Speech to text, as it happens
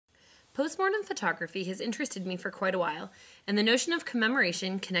Postmortem photography has interested me for quite a while, and the notion of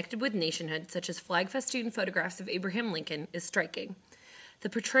commemoration connected with nationhood, such as flag-festoon photographs of Abraham Lincoln, is striking. The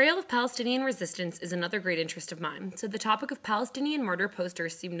portrayal of Palestinian resistance is another great interest of mine, so the topic of Palestinian martyr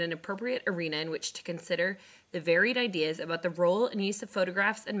posters seemed an appropriate arena in which to consider the varied ideas about the role and use of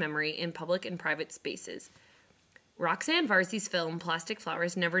photographs and memory in public and private spaces. Roxanne Varzy's film, Plastic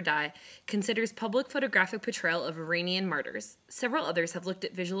Flowers Never Die, considers public photographic portrayal of Iranian martyrs. Several others have looked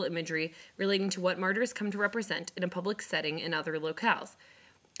at visual imagery relating to what martyrs come to represent in a public setting in other locales.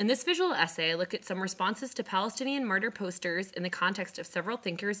 In this visual essay, I look at some responses to Palestinian martyr posters in the context of several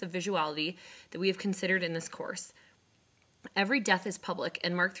thinkers of visuality that we have considered in this course. Every death is public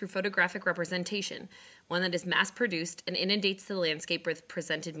and marked through photographic representation, one that is mass-produced and inundates the landscape with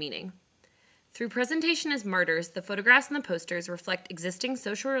presented meaning. Through presentation as martyrs, the photographs and the posters reflect existing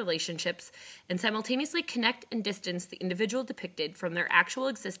social relationships and simultaneously connect and distance the individual depicted from their actual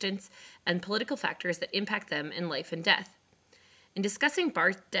existence and political factors that impact them in life and death. In discussing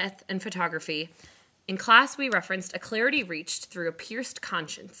Barthes' death and photography, in class we referenced a clarity reached through a pierced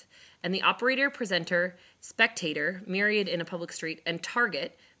conscience, and the operator, presenter, spectator, myriad in a public street, and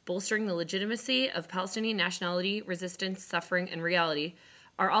target, bolstering the legitimacy of Palestinian nationality, resistance, suffering, and reality,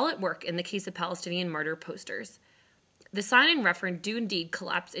 are all at work in the case of Palestinian martyr posters. The sign and referent do indeed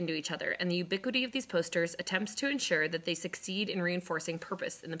collapse into each other, and the ubiquity of these posters attempts to ensure that they succeed in reinforcing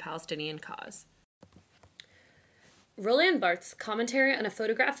purpose in the Palestinian cause. Roland Barthes' commentary on a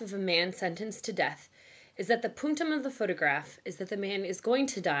photograph of a man sentenced to death is that the punctum of the photograph is that the man is going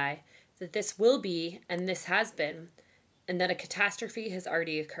to die, that this will be, and this has been, and that a catastrophe has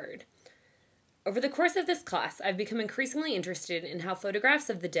already occurred. Over the course of this class, I've become increasingly interested in how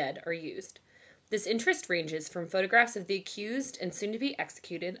photographs of the dead are used. This interest ranges from photographs of the accused and soon-to-be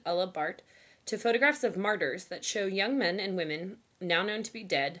executed, a la Barthes, to photographs of martyrs that show young men and women, now known to be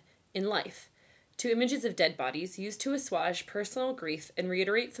dead, in life, to images of dead bodies used to assuage personal grief and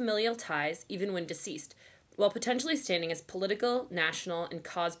reiterate familial ties even when deceased, while potentially standing as political, national, and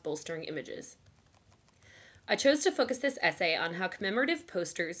cause-bolstering images. I chose to focus this essay on how commemorative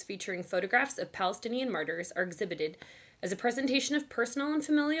posters featuring photographs of Palestinian martyrs are exhibited as a presentation of personal and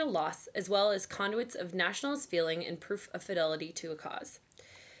familial loss, as well as conduits of nationalist feeling and proof of fidelity to a cause.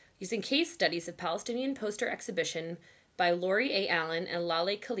 Using case studies of Palestinian poster exhibition by Laurie A. Allen and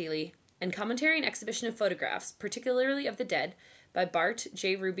Laleh Khalili, and commentary and exhibition of photographs, particularly of the dead, by Bart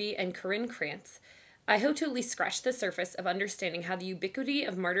J. Ruby and Corinne Krantz, I hope to at least scratch the surface of understanding how the ubiquity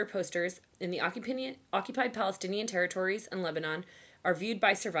of martyr posters in the occupied Palestinian territories and Lebanon are viewed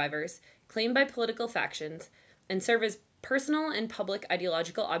by survivors, claimed by political factions, and serve as personal and public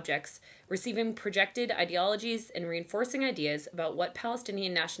ideological objects, receiving projected ideologies and reinforcing ideas about what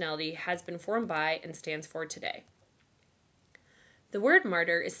Palestinian nationality has been formed by and stands for today. The word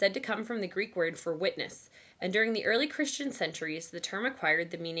martyr is said to come from the Greek word for witness, and during the early Christian centuries, the term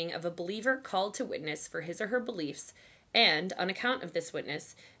acquired the meaning of a believer called to witness for his or her beliefs, and, on account of this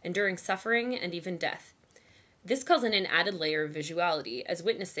witness, enduring suffering and even death. This calls in an added layer of visuality, as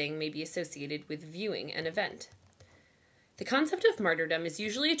witnessing may be associated with viewing an event. The concept of martyrdom is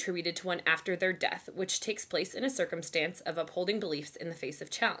usually attributed to one after their death, which takes place in a circumstance of upholding beliefs in the face of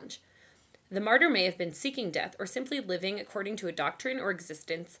challenge. The martyr may have been seeking death or simply living according to a doctrine or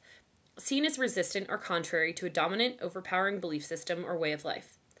existence seen as resistant or contrary to a dominant, overpowering belief system or way of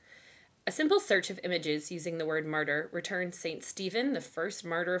life. A simple search of images using the word martyr returns St. Stephen, the first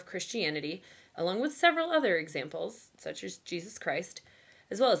martyr of Christianity, along with several other examples, such as Jesus Christ,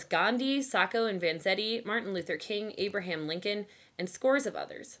 as well as Gandhi, Sacco and Vanzetti, Martin Luther King, Abraham Lincoln, and scores of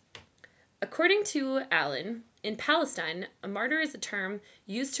others. According to Allen, in Palestine, a martyr is a term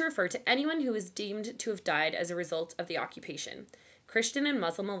used to refer to anyone who is deemed to have died as a result of the occupation, Christian and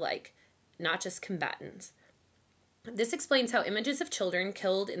Muslim alike, not just combatants. This explains how images of children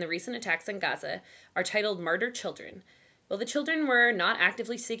killed in the recent attacks on Gaza are titled martyr children. While the children were not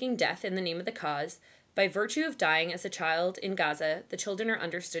actively seeking death in the name of the cause, by virtue of dying as a child in Gaza, the children are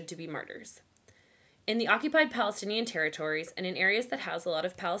understood to be martyrs. In the occupied Palestinian territories and in areas that house a lot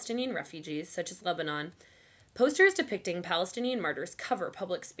of Palestinian refugees, such as Lebanon, posters depicting Palestinian martyrs cover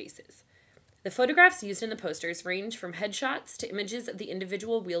public spaces. The photographs used in the posters range from headshots to images of the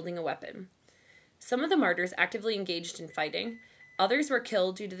individual wielding a weapon. Some of the martyrs actively engaged in fighting, others were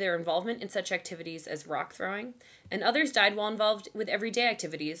killed due to their involvement in such activities as rock throwing, and others died while involved with everyday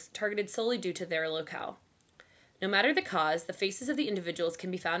activities targeted solely due to their locale. No matter the cause, the faces of the individuals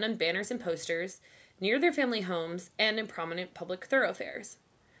can be found on banners and posters, near their family homes, and in prominent public thoroughfares.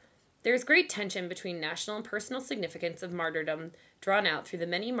 There is great tension between national and personal significance of martyrdom drawn out through the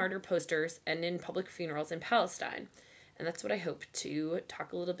many martyr posters and in public funerals in Palestine, And that's what I hope to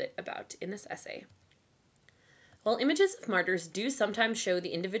talk a little bit about in this essay. While images of martyrs do sometimes show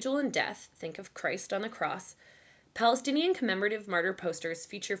the individual in death, think of Christ on the cross, Palestinian commemorative martyr posters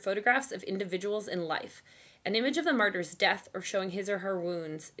feature photographs of individuals in life. An image of the martyr's death or showing his or her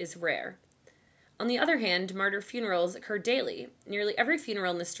wounds is rare. On the other hand, martyr funerals occur daily. Nearly every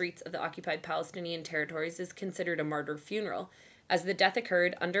funeral in the streets of the occupied Palestinian territories is considered a martyr funeral, as the death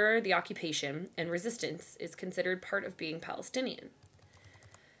occurred under the occupation and resistance is considered part of being Palestinian.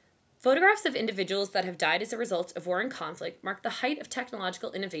 Photographs of individuals that have died as a result of war and conflict mark the height of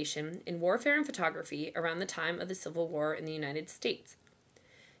technological innovation in warfare and photography around the time of the Civil War in the United States.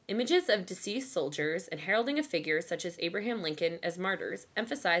 Images of deceased soldiers and heralding of figures such as Abraham Lincoln as martyrs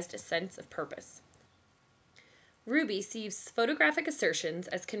emphasized a sense of purpose. Ruby sees photographic assertions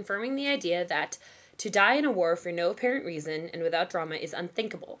as confirming the idea that to die in a war for no apparent reason and without drama is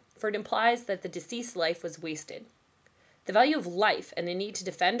unthinkable, for it implies that the deceased's life was wasted. The value of life and the need to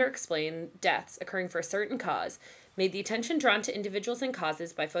defend or explain deaths occurring for a certain cause made the attention drawn to individuals and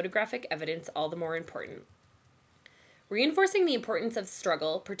causes by photographic evidence all the more important. Reinforcing the importance of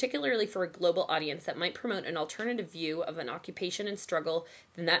struggle, particularly for a global audience that might promote an alternative view of an occupation and struggle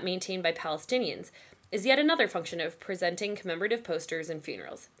than that maintained by Palestinians, is yet another function of presenting commemorative posters and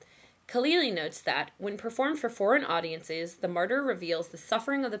funerals. Khalili notes that, when performed for foreign audiences, the martyr reveals the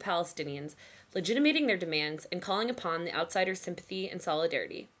suffering of the Palestinians, legitimating their demands and calling upon the outsider's sympathy and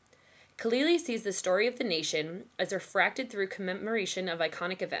solidarity. Khalili sees the story of the nation as refracted through commemoration of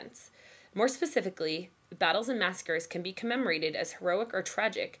iconic events. More specifically, battles and massacres can be commemorated as heroic or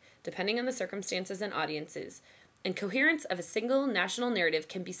tragic, depending on the circumstances and audiences, and coherence of a single national narrative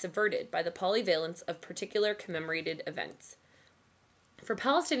can be subverted by the polyvalence of particular commemorated events. For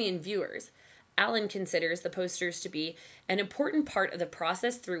Palestinian viewers, Allen considers the posters to be an important part of the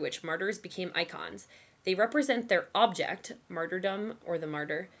process through which martyrs became icons. They represent their object, martyrdom or the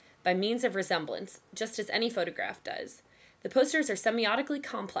martyr, by means of resemblance, just as any photograph does. The posters are semiotically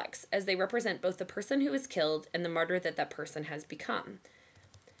complex, as they represent both the person who was killed and the martyr that person has become.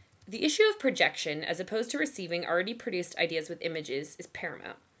 The issue of projection, as opposed to receiving already produced ideas with images, is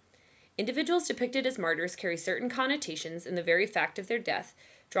paramount. Individuals depicted as martyrs carry certain connotations in the very fact of their death,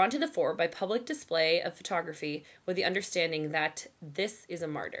 drawn to the fore by public display of photography with the understanding that this is a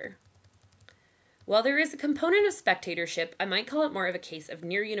martyr. While there is a component of spectatorship, I might call it more of a case of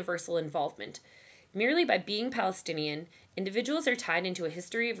near universal involvement. Merely by being Palestinian, individuals are tied into a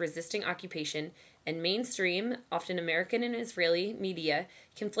history of resisting occupation, and mainstream, often American and Israeli, media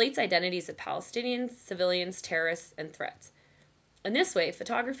conflates identities of Palestinians, civilians, terrorists, and threats. In this way,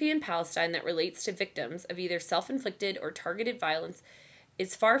 photography in Palestine that relates to victims of either self-inflicted or targeted violence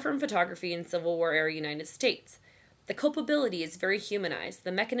is far from photography in Civil War-era United States. The culpability is very humanized.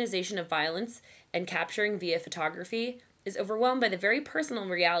 The mechanization of violence and capturing via photography is overwhelmed by the very personal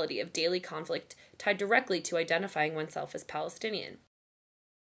reality of daily conflict tied directly to identifying oneself as Palestinian.